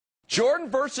Jordan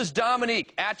versus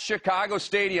Dominique at Chicago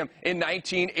Stadium in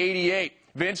 1988.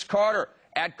 Vince Carter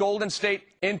at Golden State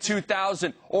in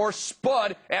 2000. Or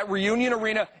Spud at Reunion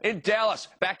Arena in Dallas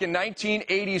back in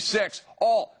 1986.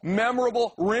 All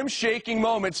memorable, rim-shaking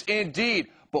moments indeed.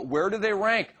 But where do they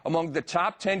rank among the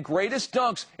top 10 greatest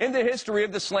dunks in the history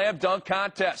of the slam dunk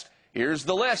contest? Here's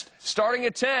the list, starting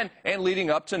at 10 and leading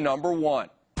up to number 1.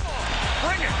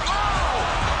 Bring it!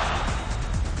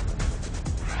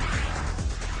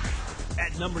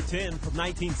 At number 10 from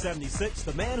 1976,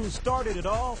 the man who started it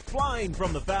all, flying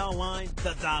from the foul line,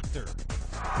 the Doctor.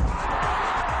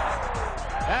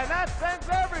 And that sends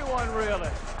everyone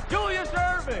reeling. Julius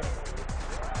Erving.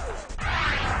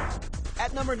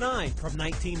 At number 9 from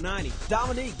 1990,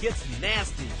 Dominique gets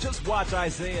nasty. Just watch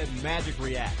Isaiah and Magic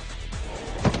react.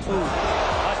 Ooh.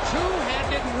 A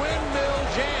two-handed windmill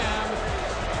jam.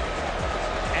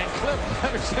 And Cliff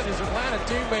Henderson, his Atlanta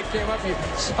teammate, came up. You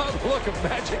saw the look of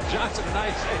Magic Johnson and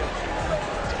Isaiah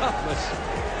Thomas.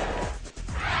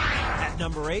 At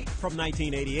number 8 from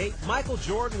 1988, Michael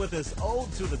Jordan with his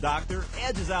ode to the Doctor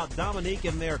edges out Dominique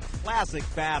in their classic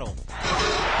battle. They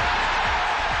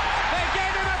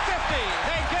gave him a 50.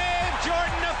 They gave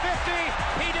Jordan a 50.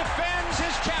 He defends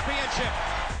his championship.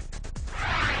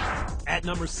 At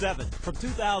number 7 from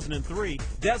 2003,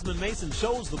 Desmond Mason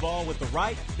shows the ball with the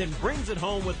right, then brings it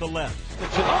home with the left. That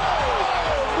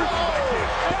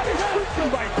is freaky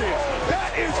right there.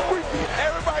 That is freaky.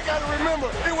 Everybody got to remember,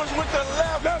 it was with the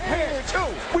left hand, too.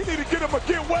 We need to get him a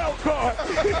get well card.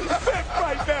 He's sick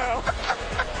right now.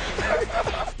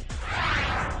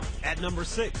 At number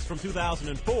 6 from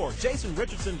 2004, Jason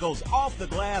Richardson goes off the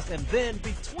glass and then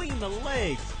between the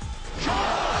legs. Oh,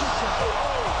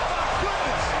 my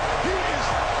goodness. He is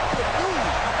the new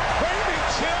reigning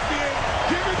champion.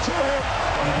 Give it to him.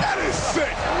 That is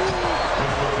sick.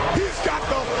 He's got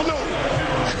the flu.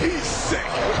 He's sick.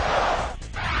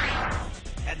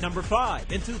 At number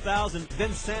 5, in 2000,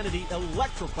 Vinsanity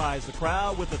electrifies the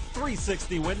crowd with a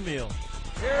 360 windmill.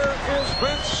 Here is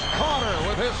Vince Carter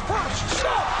with his first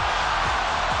shot.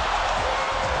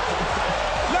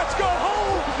 Let's go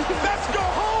home. Let's go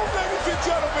home, ladies and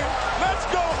gentlemen. Let's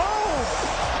go home.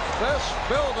 This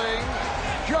building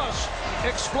just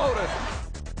exploded.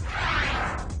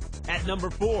 At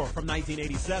number 4 from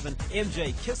 1987,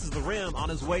 MJ kisses the rim on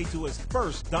his way to his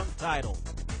first dunk title.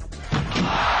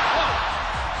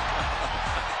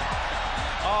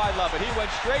 Oh, I love it. He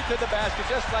went straight to the basket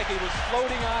just like he was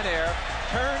floating on air,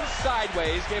 turned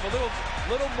sideways, gave a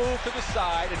little move to the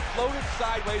side, and floated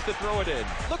sideways to throw it in.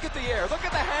 Look at the air. Look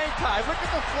at the hang time. Look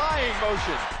at the flying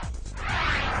motion.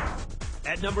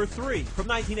 At number 3 from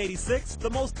 1986, the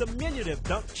most diminutive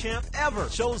dunk champ ever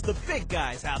shows the big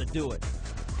guys how to do it.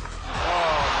 Oh,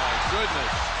 my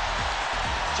goodness.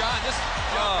 John, this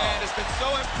young man has been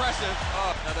so impressive.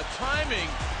 Now, the timing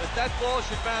that ball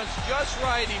should bounce just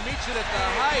right. He meets it at the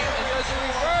height and does a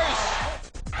reverse.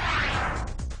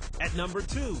 At number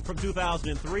 2 from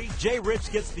 2003, Jay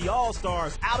Rich gets the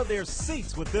All-Stars out of their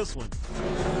seats with this one.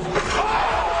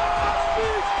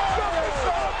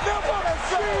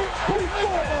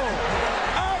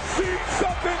 I've seen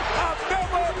something I've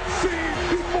never seen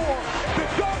before. The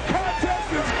dunk contest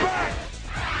is back.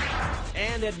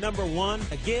 And at number 1,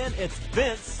 again, it's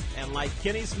Vince. And like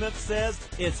Kenny Smith says,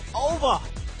 it's over. Oh,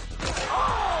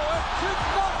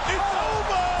 it's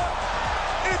over.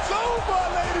 It's over,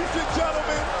 ladies and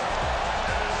gentlemen.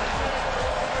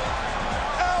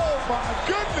 Oh, my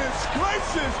goodness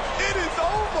gracious. It is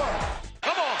over.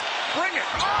 Come on, bring it!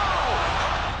 Oh!